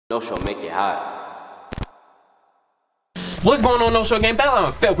No Show make it hot. What's going on, No Show Gang? Back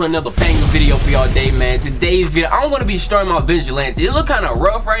with another banger video for y'all day, man. Today's video, I'm gonna be starting my vigilante. It look kind of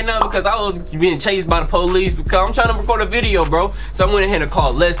rough right now because I was being chased by the police because I'm trying to record a video, bro. So I went ahead and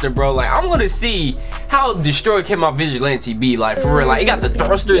called Lester, bro. Like, I'm gonna see how destroyed can my vigilante be, like, for real. Like, it got the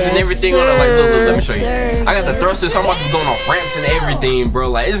thrusters and everything on it. Like, look, let me show you. I got the thrusters, so I'm about to go on ramps and everything, bro.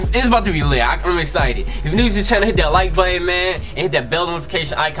 Like, it's about to be lit. I'm excited. If you're new to the channel, hit that like button, man, and hit that bell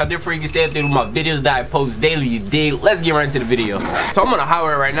notification icon. Therefore, you can stay updated with my videos that I post daily. You dig? Let's get right into the video. So I'm on a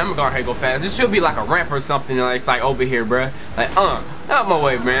highway right now. I'm gonna go ahead and go fast. This should be like a ramp or something. Like, it's like over here, bro. Like, out my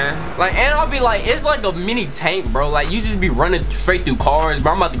way, man. Like, and I'll be like, it's like a mini tank, bro. Like, you just be running straight through cars,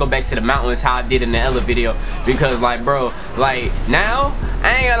 bro. I'm about to go back to the mountains how I did in the other video because, like, bro, like now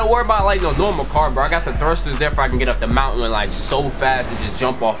I ain't gotta worry about like no normal car, bro. I got the thrusters there, I can get up the mountain like so fast and just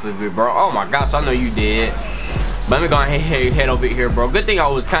jump off of it, bro. Oh my gosh, I know you did. But let me go ahead and head over here, bro. Good thing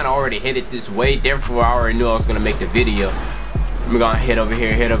I was kind of already headed this way, therefore I already knew I was gonna make the video. We're gonna head over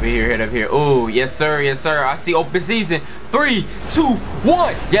here, head over here, head over here. Oh, yes sir, yes sir. I see open season. 3, 2,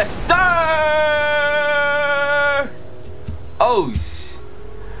 1. Yes sir. Oh,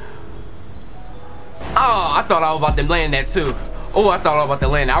 I thought I was about to land that too. Oh, I thought I was about to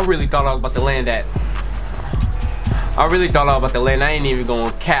land that. I really thought I was about to land that. I really thought I was about to land. I ain't even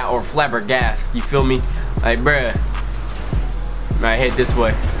going cat or flabbergast. You feel me? Like, bruh. Alright, head this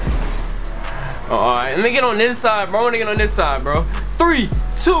way. Alright, let me get on this side, bro. Let me get on this side, bro. 3,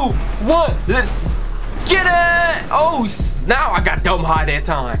 2, 1. Let's get it. Oh, now I got dumb high that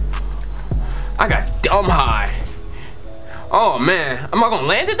time. I got dumb high. Oh man, am I gonna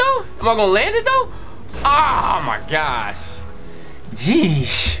land it though? Am I gonna land it though? Oh my gosh.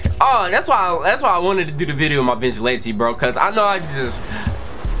 Jeez. Oh, that's why I wanted to do the video with my vigilante, bro. Cause I know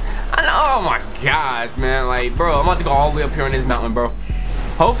oh my gosh, man. Like, bro, I'm about to go all the way up here on this mountain, bro.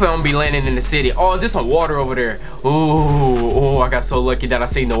 Hopefully I'm gonna be landing in the city. Oh, there's some water over there. Ooh, I got so lucky that I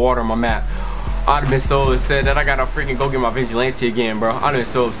seen the water on my map. I'd have been so upset that I gotta freaking go get my vigilante again, bro. I'd have been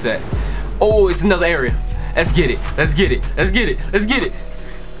so upset. Oh, it's another area. Let's get it. Let's get it. Let's get it. Let's get it.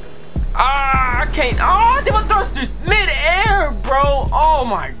 Ah, I can't. Oh, I did my thrusters mid-air, bro. Oh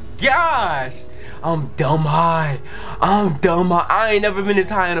my gosh. I'm dumb high. I'm dumb high. I ain't never been this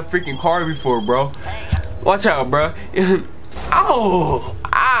high in a freaking car before, bro. Watch out, bro. Oh,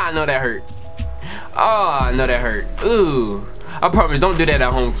 I know that hurt. Oh, I know that hurt. Ooh, I promise, don't do that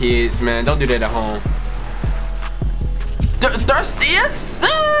at home, kids, man. Don't do that at home. Thirsty, yes, sir.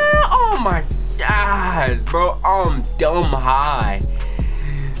 Oh my God, bro, I'm dumb high.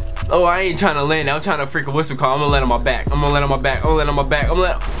 Oh, I ain't trying to land. I'm trying to freaking whistle call. I'm gonna land on my back. I'm gonna land on my back. I'm gonna land on my back.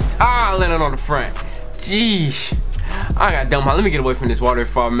 I landed on the front. Jeez. I got dumb high. Let me get away from this water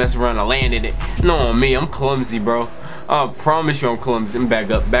before I mess around and land in it. No, on me, I'm clumsy, bro. I promise you I'm clumsy. I'm back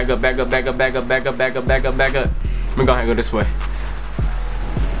up, back up, back up, back up, back up, back up, back up, back up, back up. Let me go ahead and go this way.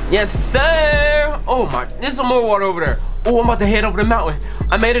 Yes, sir. Oh my, there's some more water over there. Oh, I'm about to head over the mountain.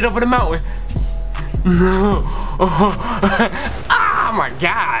 I made it over the mountain. No. Oh my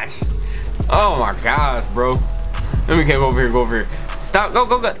gosh. Oh my gosh, bro. Let me come over here, go over here. Stop, go.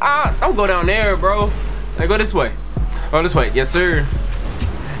 Don't go down there, bro. Like, go this way. Go this way. Yes, sir.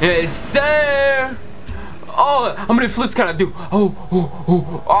 Yes, sir. Oh, how many flips can I do? Oh,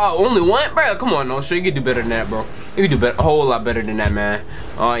 only one? Bro, come on, No Show. You can do better than that, bro. You can do better, a whole lot better than that, man.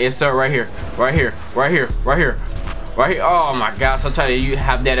 Yes, sir. Right here. Right here. Right here. Right here. Right here. Oh, my gosh. I'll try to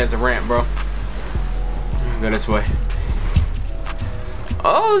have that as a ramp, bro. Go this way.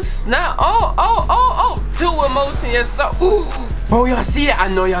 Oh, snap. Oh. 2 emotion. Yes, sir. Ooh. Bro, y'all see that? I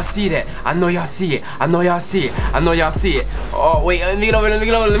know y'all see that. I know y'all see it. I know y'all see it. I know y'all see it. Oh, wait. Let me get over there.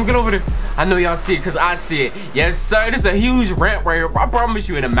 Let me get over there. I know y'all see it because I see it. Yes, sir. This is a huge ramp right here. I promise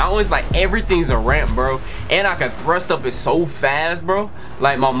you, in the mountains, like, everything's a ramp, bro. And I can thrust up it so fast, bro.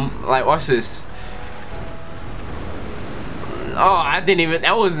 Like, watch this. Oh,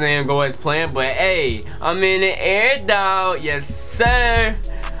 that wasn't even go as planned, but hey, I'm in the air, dog. Yes, sir.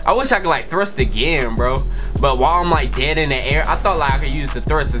 I wish I could like thrust again, bro. But while I'm like dead in the air, I thought like I could use the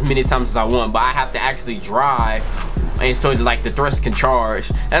thrust as many times as I want, but I have to actually drive, and so like the thrust can charge.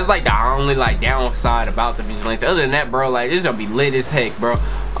 That's like the only like downside about the vigilante. Other than that, bro, like this gonna be lit as heck, bro.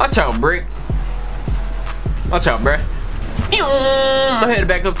 Watch out, Brick. Watch out, bro. I'm headed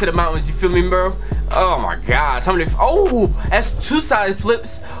back up to the mountains. You feel me, bro? Oh my gosh, how many? Oh, that's 2 side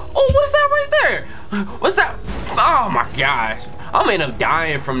flips. Oh, what's that right there? What's that? Oh my gosh, I'm gonna end up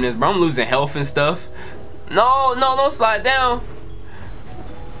dying from this, bro. I'm losing health and stuff. No, don't slide down.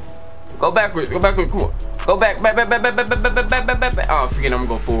 Go backwards, come on. Go back. Oh, forget it, I'm gonna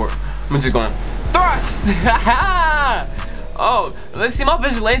go forward. I'm just going thrust. Oh, let's see, my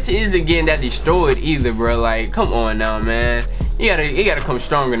vigilante isn't getting that destroyed either, bro. Like, come on now, man. You gotta come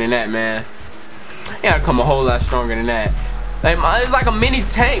stronger than that, man. You gotta come a whole lot stronger than that. Like, it's like a mini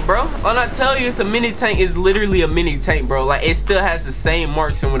tank, bro. When I tell you it's a mini tank, it's literally a mini tank, bro. Like, it still has the same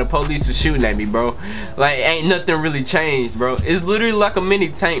marks from when the police was shooting at me, bro. Like, ain't nothing really changed, bro. It's literally like a mini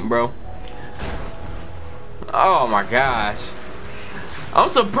tank, bro. Oh my gosh. I'm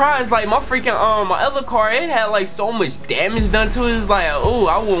surprised, like, my freaking my other car, it had like so much damage done to it. It's like, oh,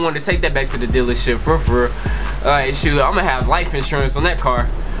 I wouldn't want to take that back to the dealership for real. Alright, shoot, I'm gonna have life insurance on that car.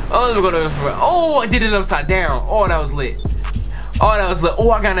 Oh, let me go to oh, I did it upside down. Oh, that was lit. Oh, that was lit.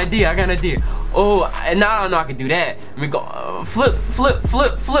 Oh, I got an idea. Oh, and now I know I can do that. Let me go flip.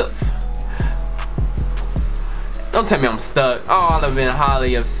 Don't tell me I'm stuck. Oh, I'd have been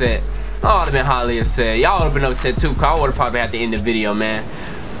highly upset. Y'all would have been upset too, cause I would have probably had to end the video, man.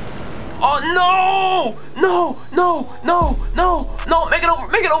 Oh no!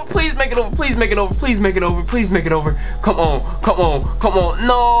 Make it over, please make it over. Come on.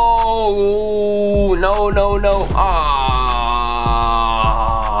 No.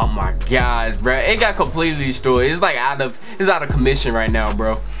 Oh my gosh, bro. It got completely destroyed. It's like out of commission right now,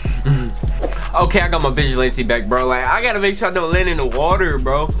 bro. Okay, I got my vigilante back, bro. Like, I gotta make sure I don't land in the water,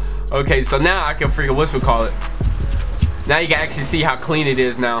 bro. Okay, so now I can freaking whatchamacallit. Now you can actually see how clean it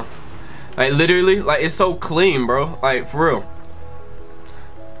is now. Like, literally, like, it's so clean, bro. Like, for real.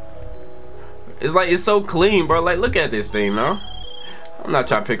 It's like, it's so clean, bro. Like, look at this thing, bro. I'm not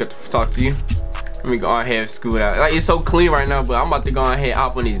trying to talk to you. Let me go ahead and scoot out. Like, it's so clean right now, but I'm about to go ahead and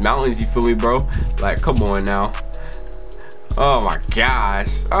hop on these mountains, you feel me, bro? Like, come on now. Oh my gosh.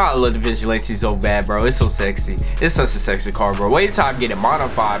 Oh, I love the vigilante so bad, bro. It's so sexy. It's such a sexy car, bro. Wait till I get it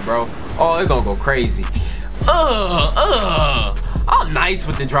modified, bro. Oh, it's gonna go crazy. I'm nice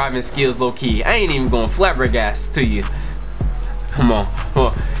with the driving skills, low key. I ain't even going flabbergast to you. Come on.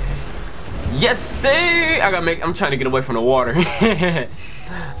 Yes, sir. I'm trying to get away from the water.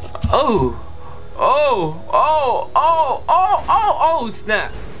 Oh,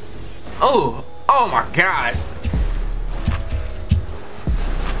 snap. Oh my gosh.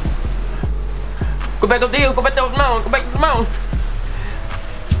 Go back up the hill, go back to the mountain,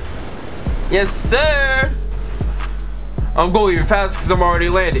 Yes, sir. I'm going even fast because I'm already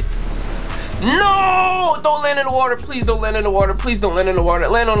landed. No! Don't land in the water. Please don't land in the water.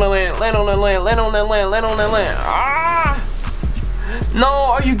 Land on the land. Ah! No,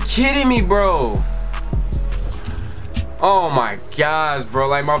 are you kidding me, bro? Oh my gosh, bro.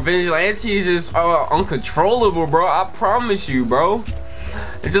 Like, my vigilante is just uncontrollable, bro. I promise you, bro.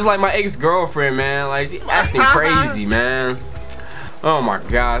 It's just like my ex-girlfriend, man. Like, she acting crazy, man. Oh my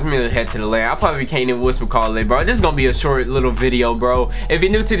gosh, let me head to the land. I probably can't even whatchamacallit it, bro. This is gonna be a short little video, bro. If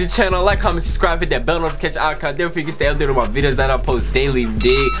you're new to the channel, like, comment, subscribe, hit that bell notification icon. Therefore, you can stay updated with my videos that I post daily,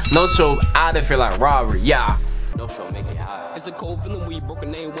 dig. No show out if you're like robbery, yeah. No show, make it high. It's a cold feeling when you broke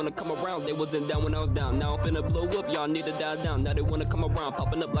and they ain't wanna come around. They wasn't down when I was down. Now I'm finna blow up, y'all need to dial down. Now they wanna come around,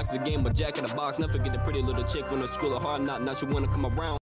 popping up like it's a game, but Jack in the Box. Never forget the pretty little chick from the school of hard knock. Now she wanna come around.